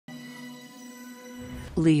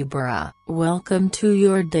Libra, welcome to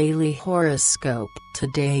your daily horoscope.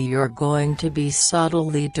 Today you're going to be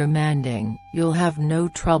subtly demanding. You'll have no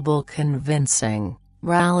trouble convincing,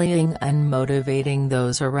 rallying and motivating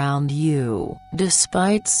those around you.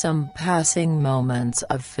 Despite some passing moments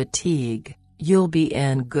of fatigue, you'll be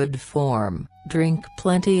in good form. Drink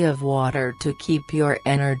plenty of water to keep your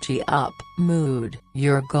energy up. Mood,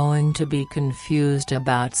 you're going to be confused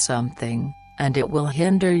about something, and it will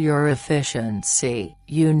hinder your efficiency.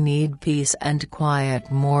 You need peace and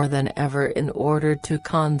quiet more than ever in order to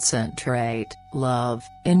concentrate. Love,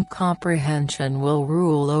 incomprehension will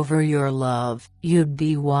rule over your love. You'd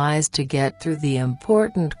be wise to get through the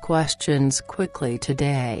important questions quickly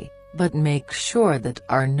today, but make sure that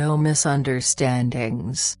are no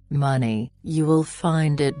misunderstandings. Money, you will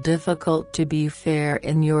find it difficult to be fair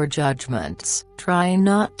in your judgments. Try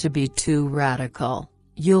not to be too radical.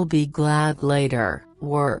 You'll be glad later.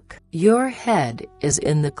 Work, your head is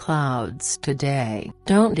in the clouds today.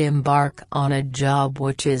 Don't embark on a job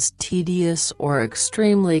which is tedious or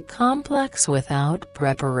extremely complex without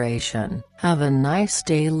preparation. Have a nice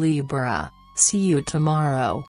day, Libra. See you tomorrow.